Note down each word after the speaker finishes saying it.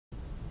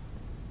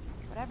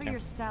Whatever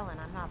you're selling,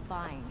 I'm not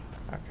buying.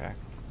 Okay.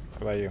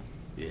 What about you?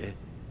 Yeah?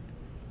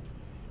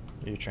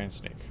 You train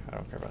sneak. I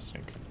don't care about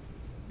sneak.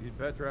 You'd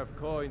better have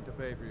coin to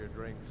pay for your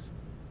drinks.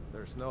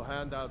 There's no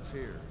handouts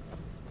here.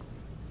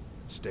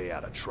 Stay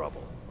out of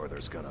trouble, or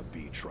there's gonna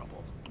be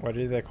trouble. Why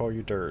do they call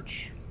you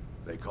Dirge?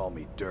 They call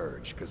me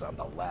Dirge because I'm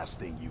the last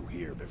thing you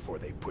hear before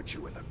they put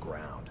you in the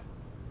ground.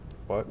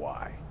 What?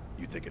 Why?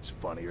 You think it's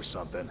funny or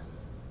something?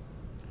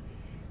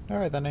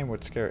 Alright, that name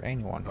would scare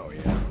anyone. Oh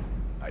yeah,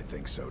 I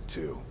think so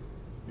too.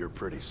 You're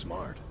pretty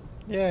smart.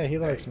 Yeah, he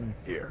likes Hey, me.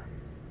 Here,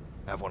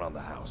 have one on the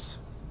house.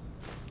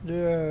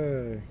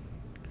 Yay.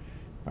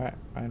 Alright,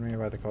 mind me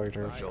why they call you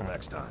Dirge. Until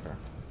next time.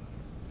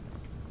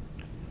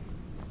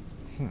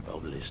 Okay.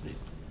 I'm listening.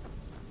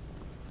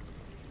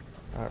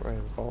 Right way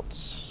vaults,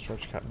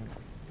 storage cabinet.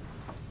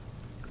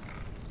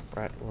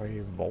 Right way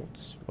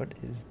vaults. What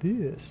is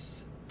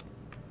this?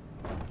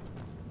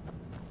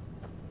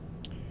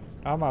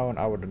 On my own,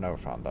 I would have never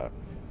found that.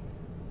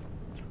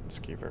 Fucking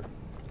skeever.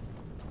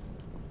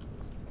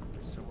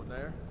 Is someone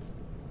there?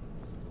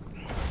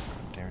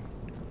 Damn it.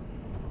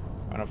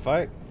 Wanna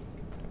fight?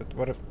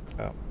 What if...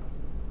 Oh.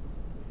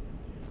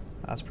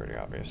 That's pretty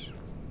obvious.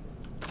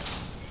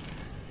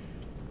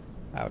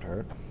 That would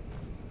hurt.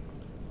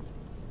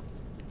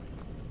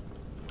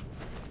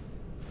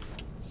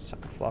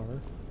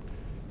 Sunflower.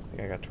 I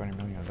think I got 20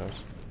 million of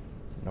those.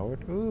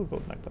 Nord. Ooh,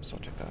 gold necklace. I'll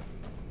take that.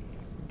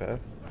 Bad.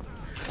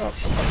 Oh,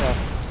 fuck off.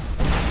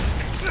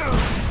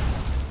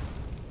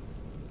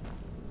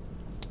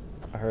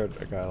 I heard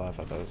a guy laugh.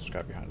 I thought there was a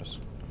guy behind us.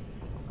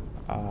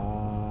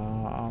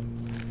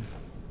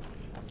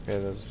 Okay,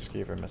 there's a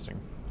skeever missing.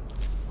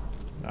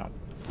 No.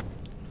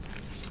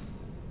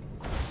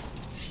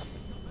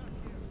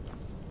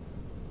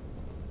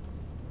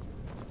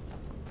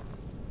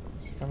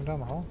 Is he coming down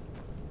the hall?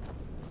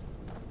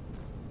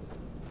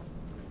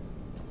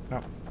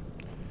 No.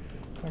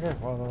 Okay,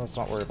 well then let's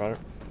not worry about it.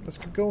 Let's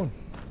keep going.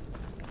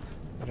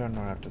 I don't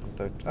know after the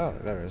third. Oh,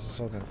 there it is. It's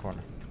over in the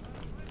corner.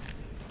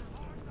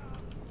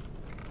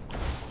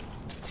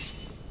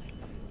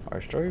 Are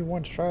you sure you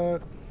want to try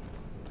that?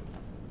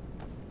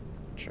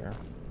 Sure.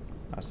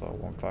 Nice little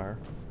warm fire.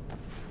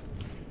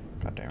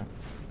 God damn it.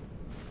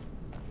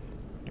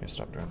 Need to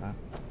stop doing that.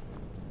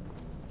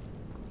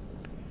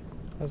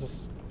 How's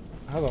this?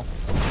 Hello.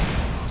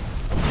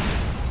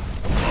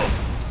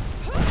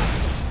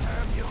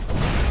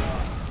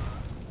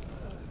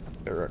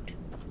 Direct.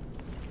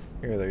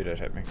 Here, though, you did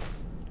hit me.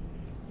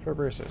 For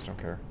braces, don't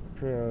care.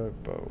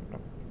 Bow, no.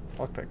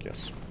 Lockpick,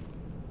 yes.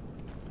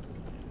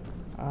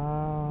 I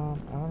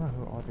don't know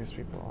who all these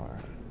people are.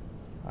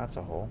 That's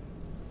a hole.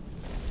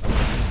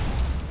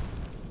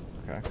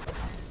 Okay.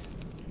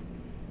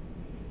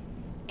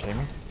 Kidding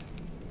me?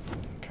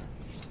 Okay.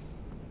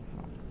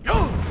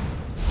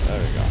 There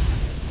we go.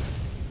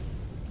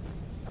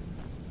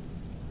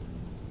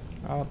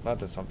 Oh, that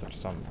did something.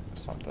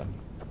 Something.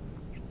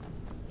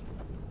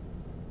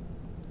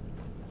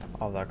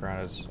 All that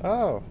ground is.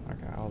 Oh,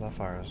 okay. All that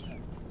fire is.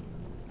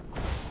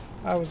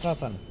 That was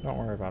nothing. Don't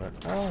worry about it.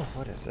 Oh,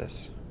 what is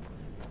this?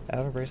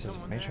 Alpha braces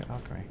of major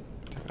alchemy.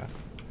 Take that.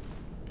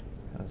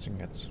 Those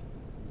ingots.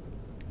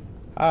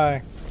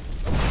 Hi.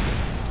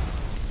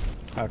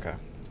 Okay.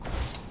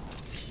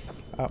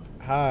 Oh,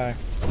 hi.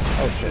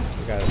 Oh shit,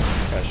 you got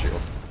a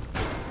shield.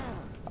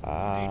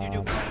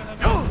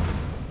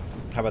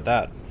 How about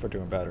that for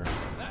doing better?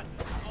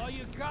 That's all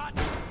you got?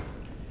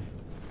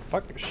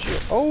 Fuck your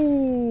shield.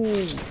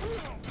 Oh!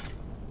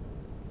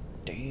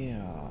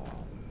 Damn.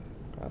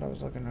 Glad I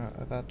was looking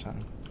at that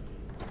time.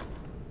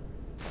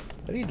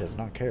 Lady does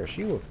not care.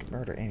 She will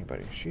murder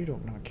anybody. She do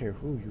not care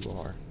who you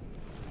are.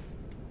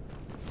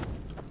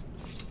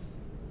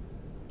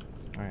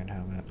 Iron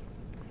helmet.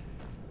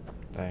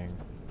 Thing.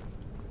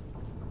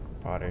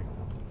 Body.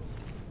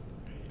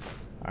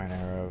 Iron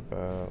arrow,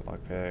 bow,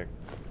 lockpick,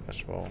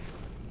 vegetable.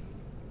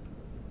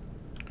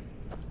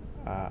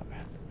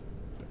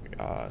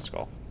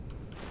 Skull.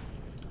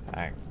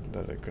 I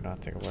literally could not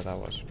think of where that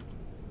was.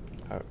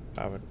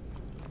 I would.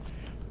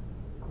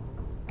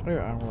 Oh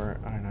yeah, armor,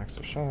 iron axe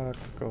of shock,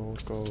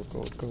 gold, gold,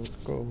 gold, gold,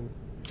 gold.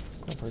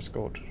 Gold purse,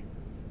 gold.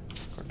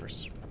 Gold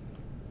purse.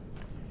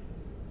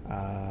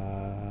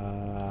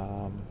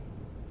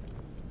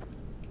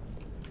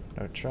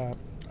 No chop.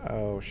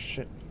 Oh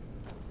shit.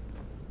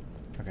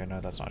 Okay, no,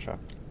 that's not chop.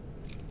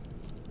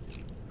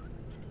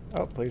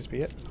 Oh, please be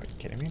it. Are you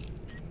kidding me?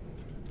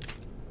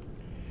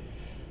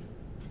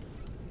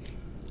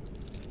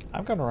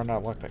 I'm gonna run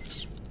out of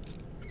lockpicks.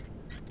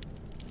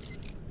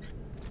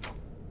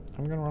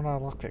 I'm gonna run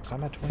out of lockpicks.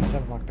 I'm at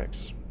 27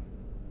 lockpicks.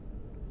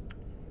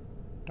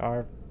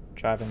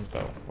 Javin's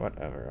bow.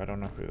 Whatever. I don't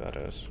know who that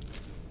is.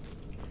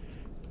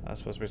 That's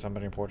supposed to be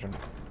somebody important.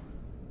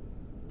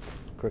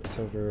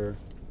 Quicksilver.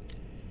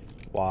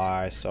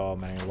 Why so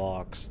many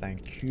locks?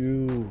 Thank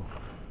you.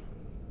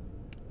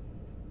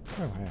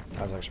 Oh hey,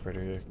 that was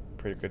actually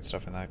pretty good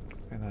stuff in that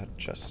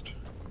chest.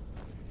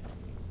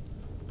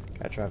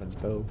 Got Javin's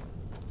bow.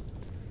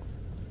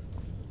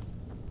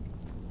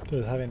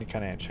 Does it have any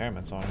kind of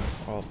enchantments on it?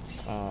 Well,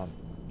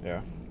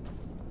 yeah.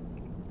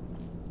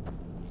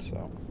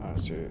 So, I don't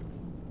see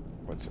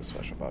what's so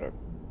special about it.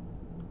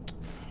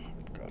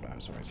 God, I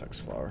have so many sex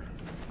flower.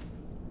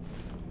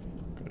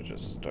 Could have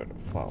just started a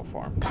flower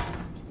farm.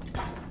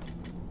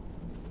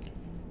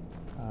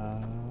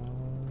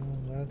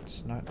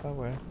 That's not that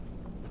way.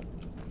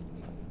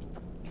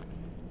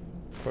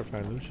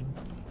 Fortified illusion.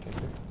 Take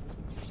it.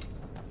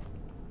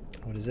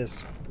 What is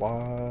this?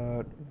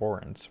 What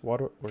warrants?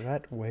 What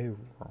way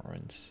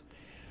warrants?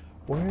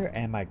 Where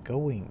am I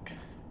going?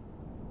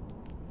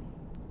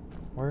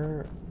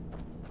 Where?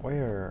 Wait,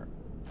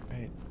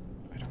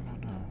 I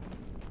don't know.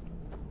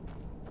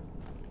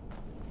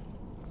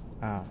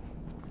 Oh,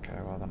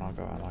 okay. Well, then I'll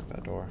go unlock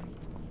that door.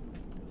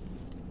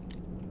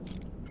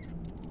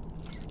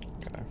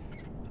 Okay.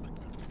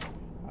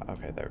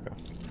 Okay, there we go.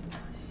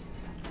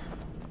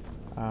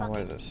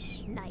 What is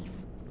this?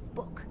 Knife,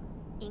 book,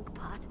 ink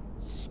pot,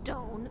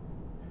 stone.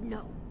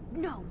 No,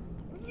 no,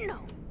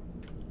 no.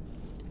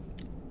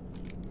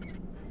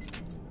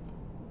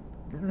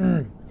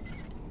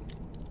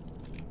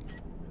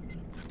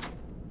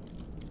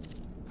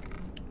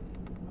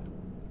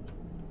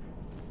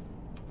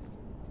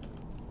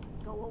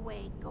 Go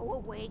away, go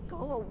away,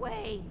 go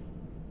away.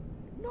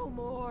 No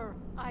more.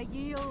 I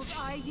yield,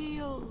 I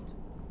yield.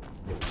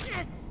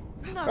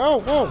 It's not. Oh,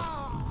 whoa!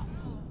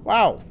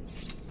 Wow.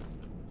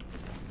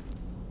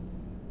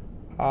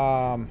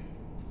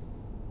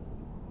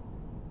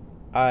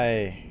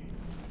 I'm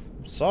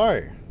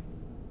sorry.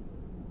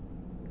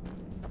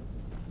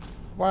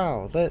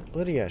 Wow,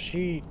 Lydia,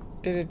 she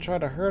didn't try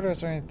to hurt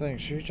us or anything.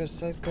 She just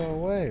said go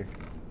away.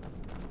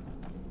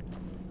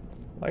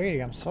 Lady,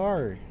 I'm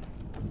sorry.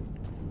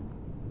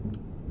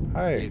 He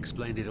Hey.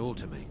 explained it all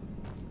to me.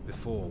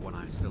 Before, when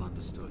I still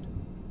understood.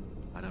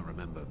 I don't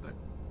remember, but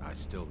I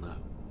still know.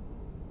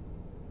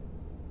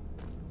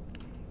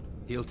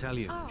 He'll tell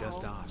you,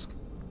 just ask.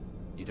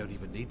 You don't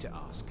even need to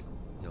ask.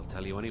 He'll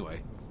tell you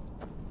anyway.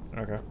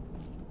 Okay.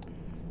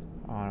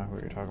 I don't know who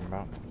you're talking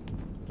about.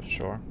 But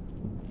sure.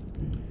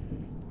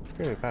 It's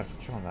really bad for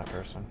killing that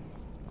person.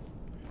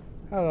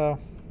 Hello.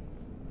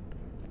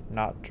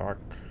 Not Jark.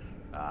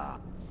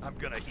 I'm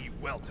gonna eat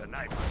well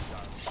tonight, my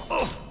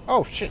son.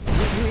 Oh shit!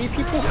 You eat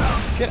people?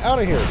 Get out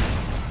of here!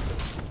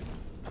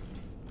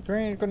 You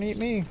ain't gonna eat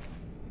me.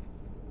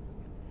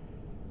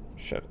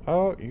 Shit.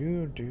 Oh,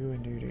 you do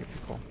indeed eat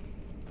people.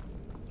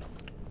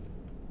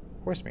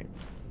 Horse meat.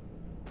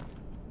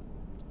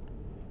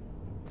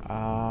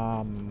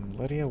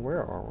 Lydia,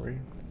 where are we?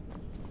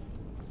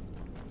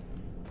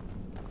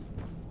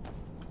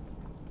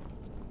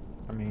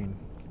 I mean,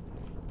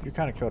 you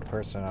kind of killed a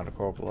person out of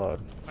cold blood.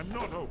 I'm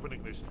not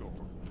opening this door,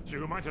 so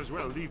you might as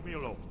well leave me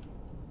alone.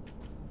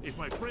 If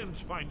my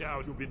friends find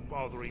out you've been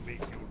bothering me,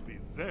 you'll be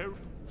there.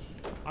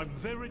 I'm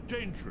very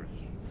dangerous.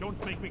 Don't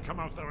make me come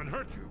out there and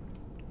hurt you.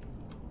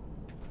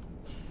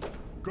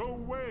 Go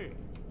away.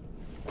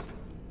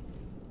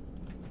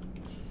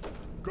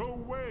 Go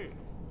away.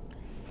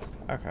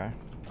 Okay.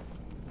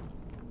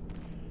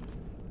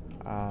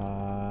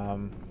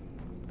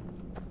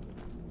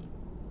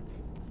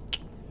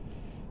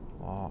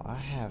 Well, I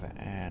have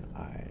an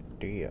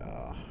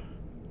idea.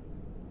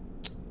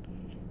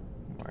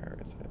 Where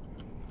is it?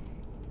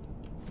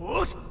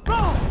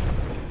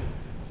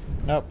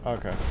 Nope.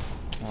 Okay.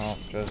 Well,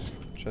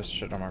 just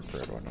shit on my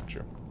career, why don't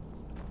you?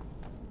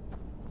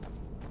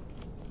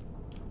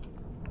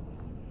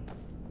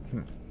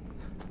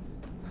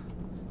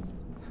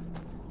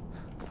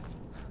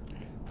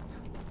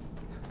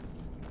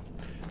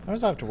 I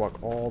just have to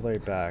walk all the way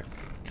back.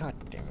 God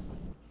damn it.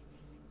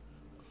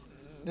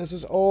 This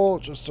is all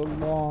just a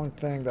long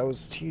thing that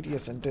was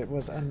tedious and it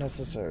was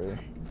unnecessary.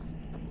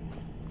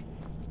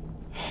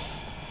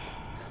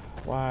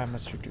 Why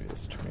must you do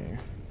this to me?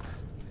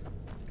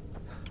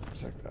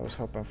 It's like I was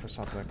hoping for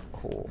something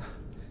cool.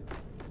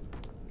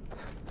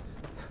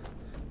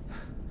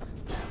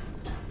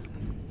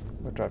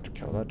 Would I have to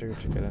kill that dude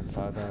to get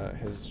inside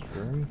his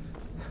room?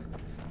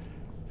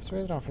 I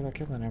really don't feel like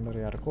killing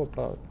anybody out of cold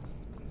blood.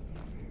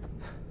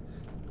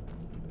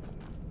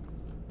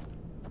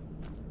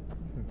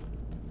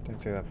 Didn't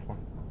say that before.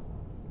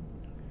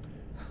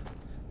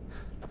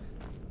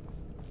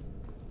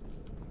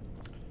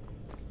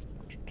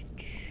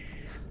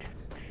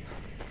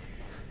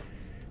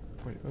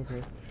 Wait,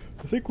 okay.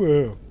 I think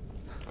we're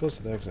close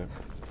to the exit.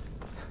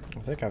 I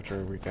think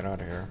after we get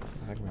out of here,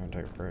 I think I'm gonna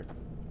take a break.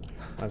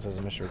 Unless there's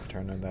a mission we can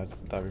turn in,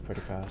 that'd be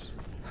pretty fast.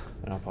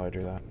 And I'll probably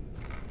do that.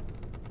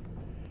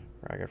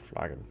 Ragged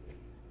flagging.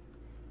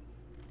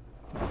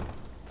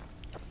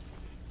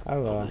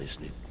 Hello.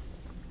 Listening.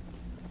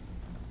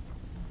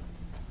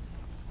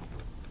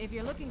 If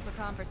you're looking for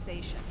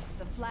conversation,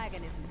 the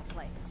flagon isn't the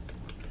place.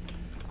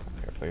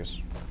 Okay,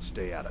 please.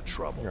 Stay out of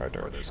trouble, You're a or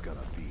dirge. there's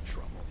gonna be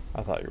trouble.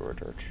 I thought you were a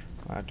dirge.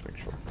 I had to make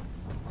sure.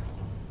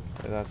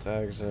 Okay, that's the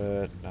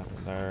exit.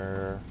 Nothing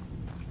there.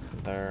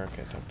 Nothing there.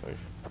 Okay, time to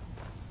leave.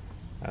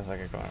 As I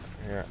get going up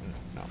here.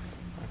 No.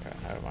 Okay,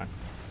 never mind.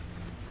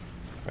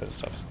 Where's the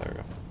steps? There we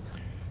go.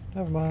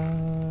 Never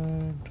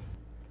mind.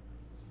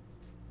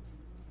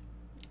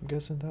 I'm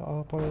guessing they're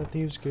all part of the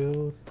Thieves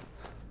Guild.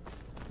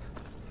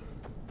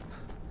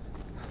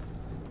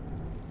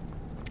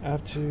 I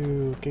have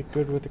to get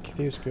good with the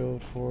Thieves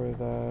Guild for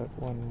that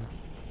one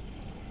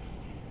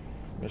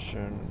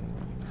mission.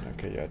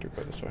 Okay, yeah, I do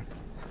go this way.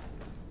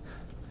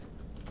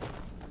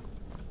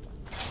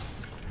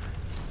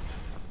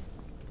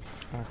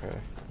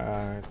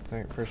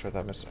 Okay, pretty sure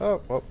that missed.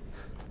 Oh, whoop.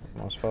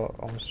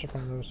 Almost stepped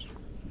on those.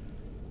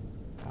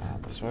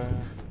 This way.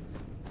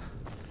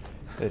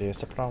 Lydia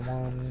stepped on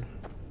one.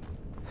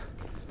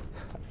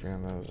 I'm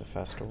feeling that was a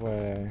faster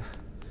way.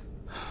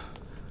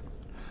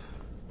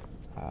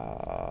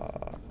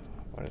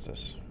 What is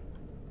this?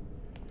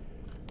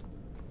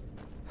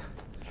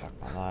 Fuck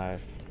my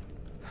life.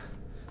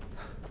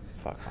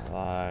 Fuck my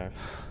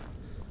life.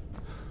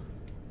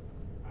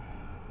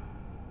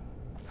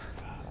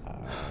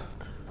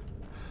 Fuck.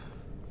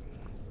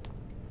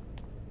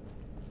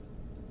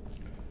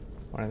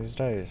 One of these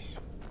days,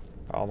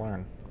 I'll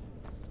learn.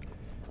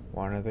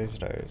 One of these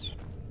days.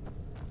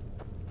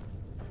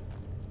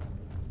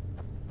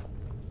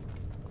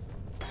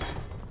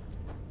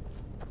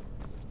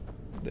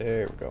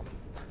 There we go.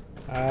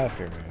 I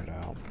figured it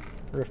out.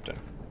 Riften.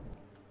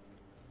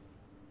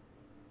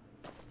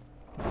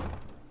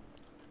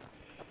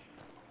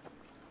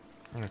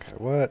 Okay,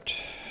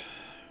 what?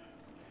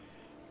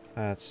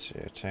 Let's see.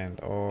 Obtain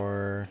the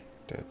ore.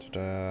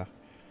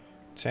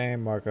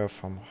 Obtain Marco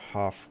from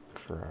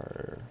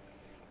Hofgrar.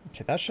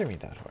 Okay, that shouldn't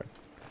be that hard.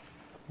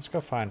 Let's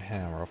go find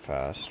him real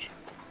fast.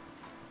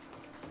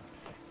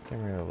 Give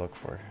me a look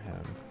for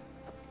him.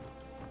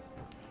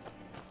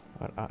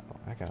 But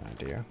I got an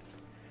idea.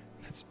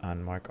 Let's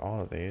unmark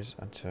all of these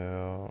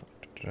until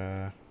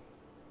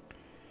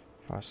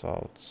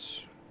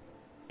assaults.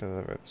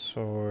 Deliver the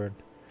sword.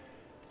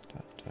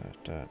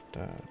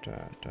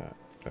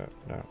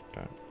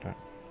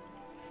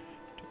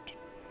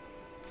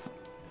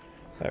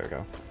 There we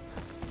go.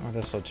 Oh,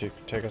 this will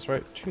take us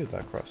right to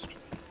that crust.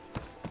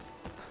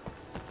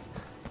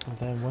 And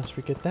then once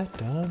we get that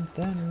done,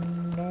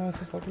 then I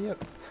think that'll be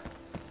it.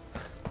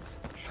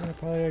 Should I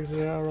probably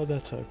exit out on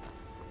that side?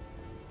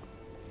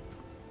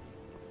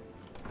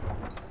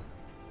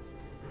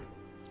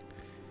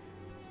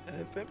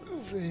 I've been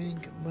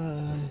moving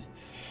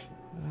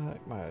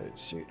my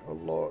seat a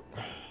lot.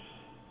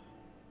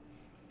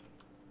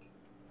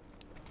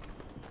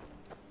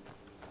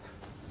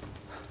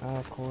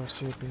 Of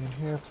course, you'd be in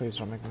here. Please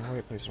don't make me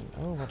wait. Please don't.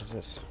 Oh, what is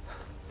this?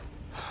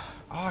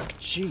 Ah,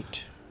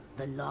 cheat.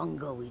 The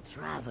longer we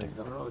travel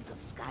the roads of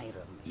Skyrim,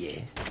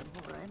 Yes? the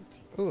more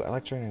empty. Ooh, I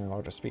like training in a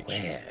of speech.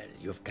 Well,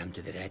 you've come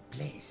to the right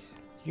place.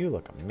 You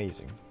look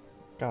amazing.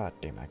 God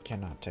damn, I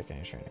cannot take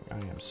any training. I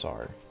am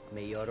sorry.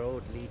 May your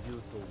road lead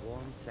you to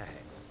warm sands.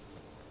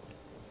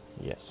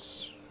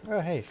 Yes. Oh,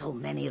 hey. So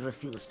many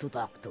refuse to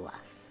talk to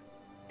us.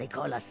 They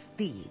call us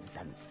thieves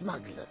and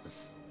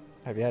smugglers.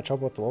 Have you had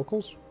trouble with the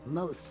locals?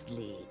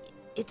 Mostly,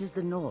 it is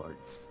the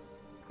Nords.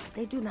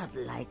 They do not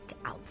like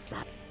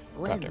outside.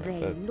 When God damn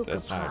it, they look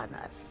that's upon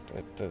not, us,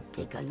 the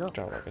take a look.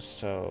 dialogue is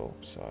so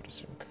out of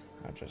sync.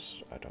 I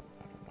don't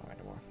know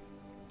anymore.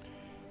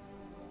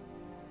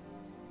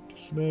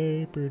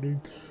 Dismay, burning.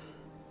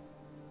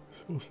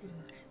 So serious.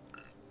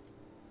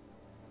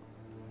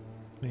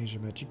 Major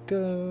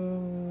Magica.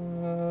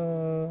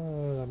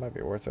 That might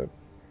be worth it.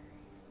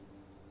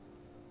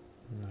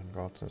 And then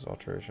Galton's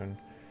alteration.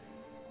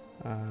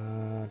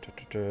 I'll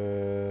take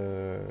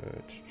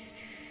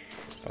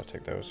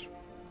those.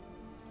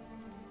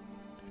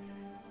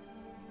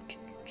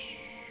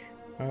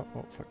 Oh,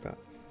 fuck that.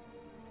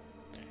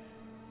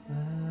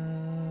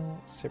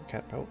 Saber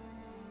cat belt.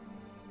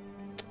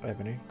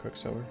 Ebony,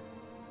 Quicksilver.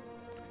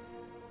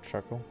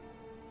 Charcoal.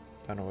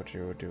 I don't know what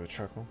you would do with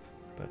charcoal,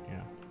 but you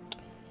know,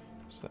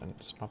 it's an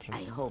option.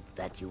 I hope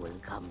that you will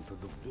come to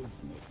do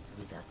business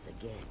with us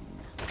again.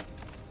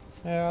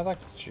 Yeah, I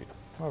like to cheat.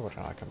 Why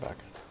wouldn't I come back?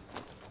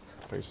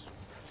 Please.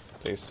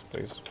 Please,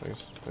 please,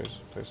 please,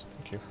 please, please.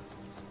 Thank you.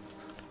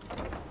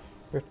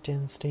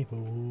 Riften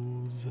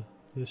Stables.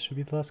 This should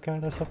be the last guy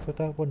that's up with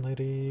that one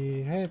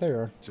lady. Hey, there you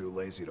are. Too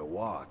lazy to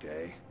walk,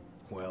 eh?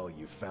 Well,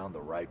 you found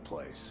the right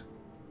place.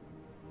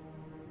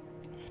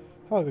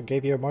 Haelga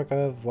gave you a mark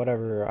of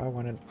whatever I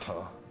wanted.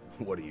 Huh?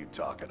 What are you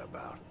talking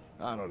about?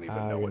 I don't even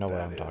I know don't what know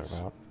that what I'm is. talking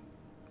about.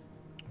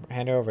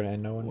 Hand it over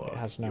and no one Look,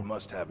 has you no.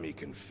 must have me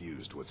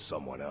confused with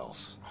someone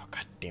else. Oh,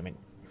 god damn it.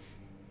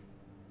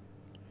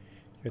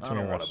 I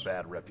don't want a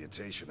bad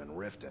reputation in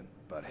Riften,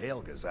 but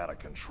Haelga's out of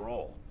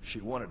control.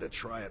 She wanted to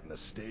try it in the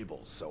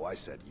stables, so I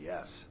said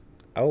yes.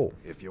 Oh.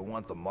 If you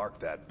want the mark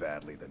that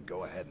badly, then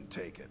go ahead and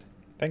take it.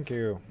 Thank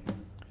you.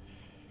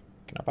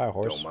 Can I buy a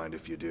horse? Don't mind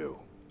if you do.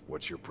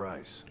 What's your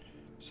price?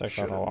 Should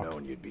Should have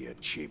known you'd be a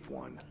cheap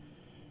one.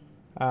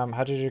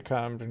 How did you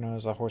come to know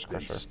as a horse Been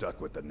crusher? stuck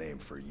with the name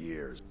for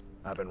years.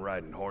 I've been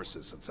riding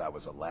horses since I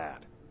was a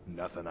lad.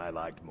 Nothing I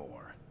liked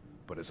more.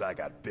 But as I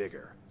got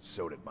bigger,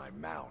 so did my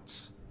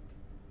mounts.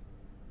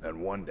 Then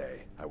one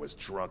day, I was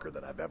drunker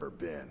than I've ever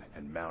been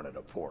and mounted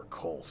a poor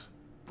colt.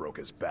 Broke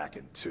his back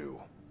in two.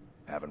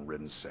 Haven't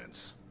ridden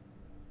since.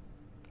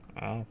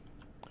 Oh.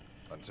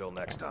 Until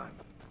next time.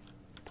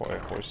 Poor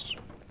horse.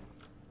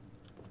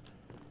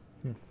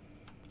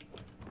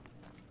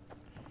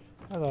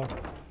 Hello.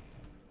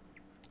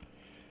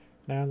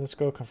 Now let's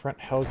go confront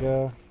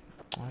Haelga.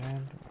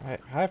 And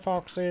hi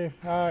Foxy.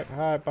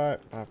 Hi, bye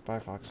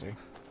Foxy.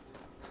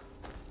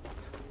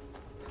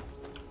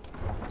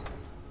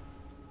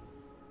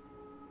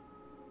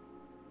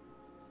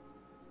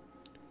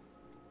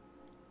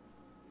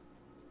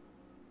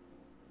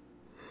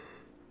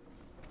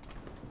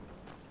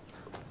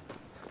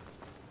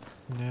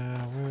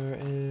 Now where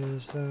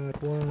is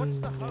that one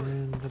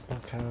in the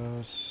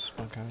bunkhouse?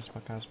 Bunkhouse.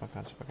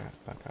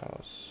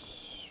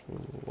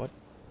 What?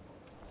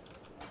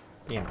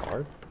 Being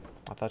barred?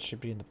 I thought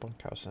she'd be in the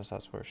bunkhouse since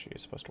that's where she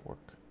is supposed to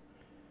work.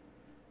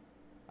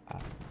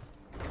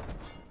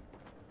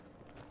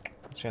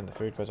 Saying the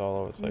food goes all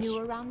over the place. New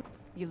around?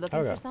 You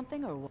looking for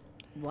something or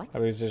what? I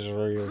mean, these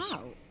are yours.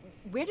 How?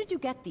 Where did you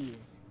get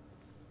these?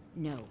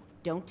 No,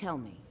 don't tell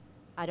me.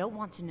 I don't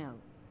want to know.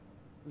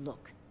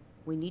 Look,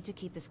 we need to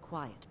keep this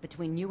quiet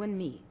between you and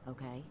me,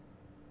 okay?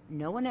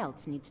 No one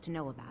else needs to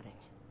know about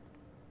it.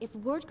 If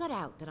word got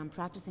out that I'm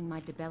practicing my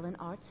Debellan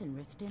arts in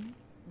Riften,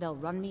 they'll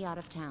run me out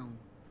of town.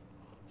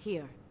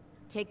 Here,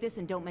 take this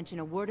and don't mention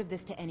a word of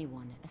this to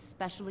anyone,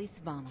 especially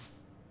Svanna.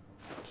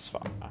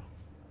 Svanna.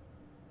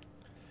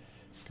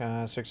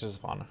 Switch to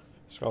Svanna.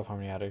 Scroll how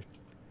many I do.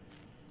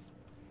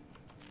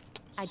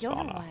 I don't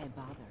know why I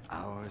bother.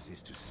 Ours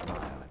is to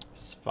smile.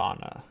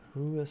 Svanna.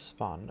 Who is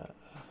Svanna?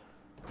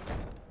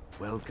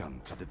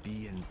 Welcome to the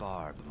Bee and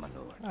Barb, my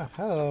lord. Oh,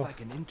 hello. If I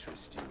can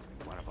interest you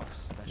in one of our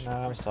special... No,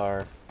 I'm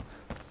sorry.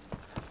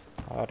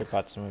 I already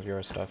bought some of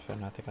your stuff,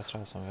 and I think I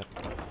saw some of it.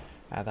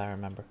 Now that I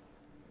remember.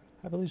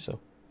 I believe so.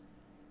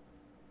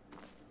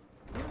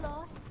 You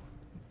lost?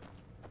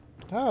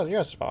 Oh,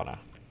 yes, Svanna.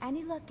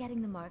 Any luck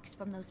getting the marks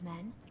from those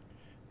men?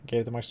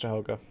 Gave the marks to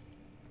Haelga.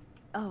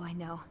 Oh, I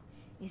know.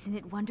 Isn't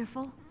it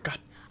wonderful? God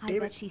I damn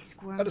bet it. she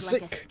squirmed That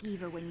like is a sick.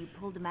 skeever when you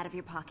pulled them out of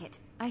your pocket.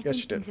 I Yes, think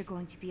she did. things are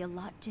going to be a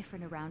lot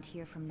different around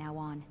here from now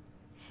on.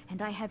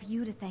 And I have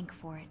you to thank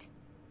for it.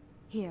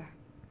 Here,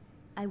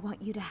 I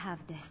want you to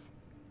have this.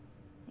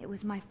 It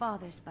was my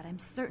father's, but I'm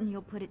certain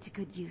you'll put it to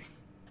good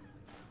use.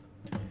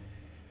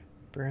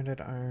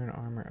 Branded iron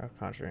armor of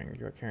conjuring.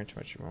 You are carrying too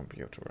much, you won't be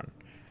able to run.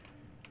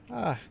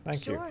 Ah,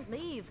 thank you. Sure,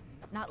 leave.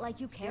 Not like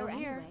you care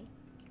anyway.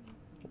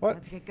 What?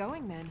 Let's get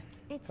going then.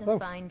 It's Hello. a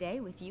fine day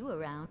with you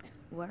around.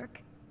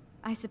 Work?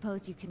 I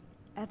suppose you can.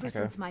 Ever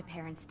since my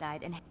parents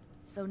died, and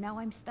so now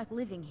I'm stuck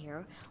living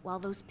here while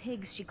those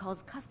pigs she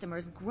calls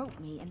customers grope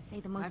me and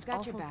say the most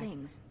got your awful back.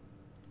 things.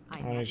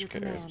 I need to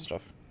carry some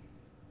stuff.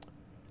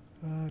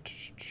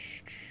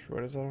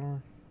 What is that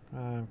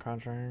armor?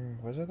 Conjuring.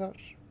 Was it that?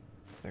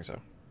 I think so.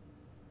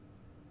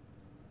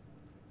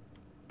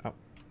 Oh.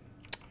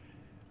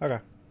 Okay.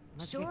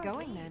 Let's Sure, get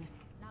going leave. then.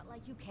 Not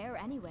like you care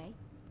anyway.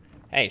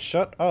 Hey,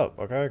 shut up,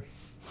 okay?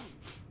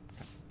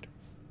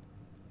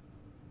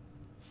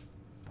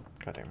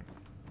 God damn it.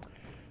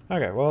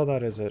 Okay, well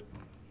that is it.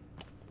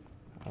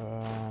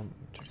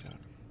 Check that.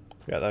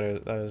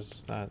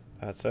 Yeah,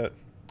 that's it.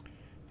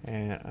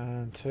 And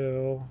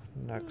until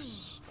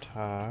next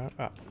time.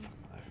 Oh, fuck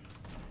my life.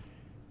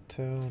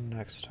 Till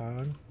next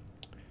time.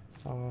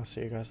 I'll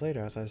see you guys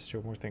later as I just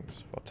do more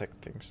things. Well, take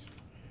things.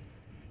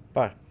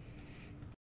 Bye.